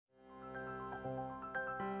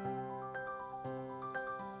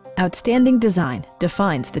Outstanding design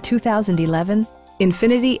defines the 2011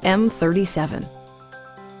 Infiniti M37.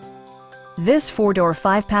 This four-door,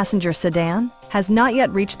 five-passenger sedan has not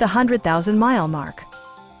yet reached the 100,000-mile mark.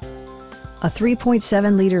 A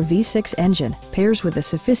 3.7-liter V6 engine pairs with a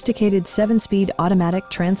sophisticated 7-speed automatic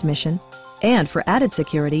transmission, and for added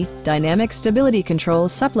security, dynamic stability control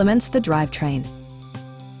supplements the drivetrain.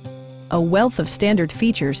 A wealth of standard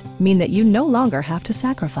features mean that you no longer have to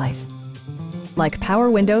sacrifice, like power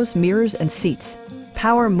windows, mirrors, and seats,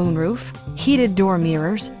 power moonroof, heated door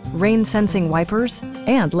mirrors, rain-sensing wipers,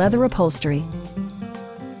 and leather upholstery.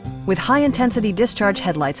 With high-intensity discharge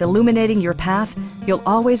headlights illuminating your path, you'll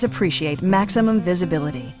always appreciate maximum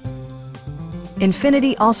visibility.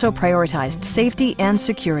 Infiniti also prioritized safety and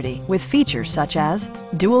security with features such as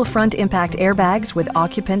dual front impact airbags with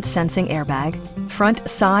occupant sensing airbag, front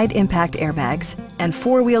side impact airbags, and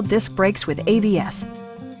four-wheel disc brakes with ABS.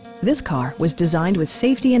 This car was designed with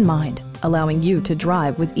safety in mind, allowing you to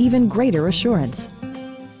drive with even greater assurance.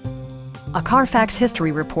 A Carfax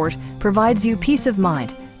history report provides you peace of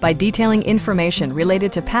mind by detailing information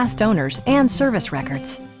related to past owners and service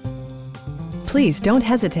records. Please don't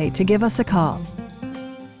hesitate to give us a call.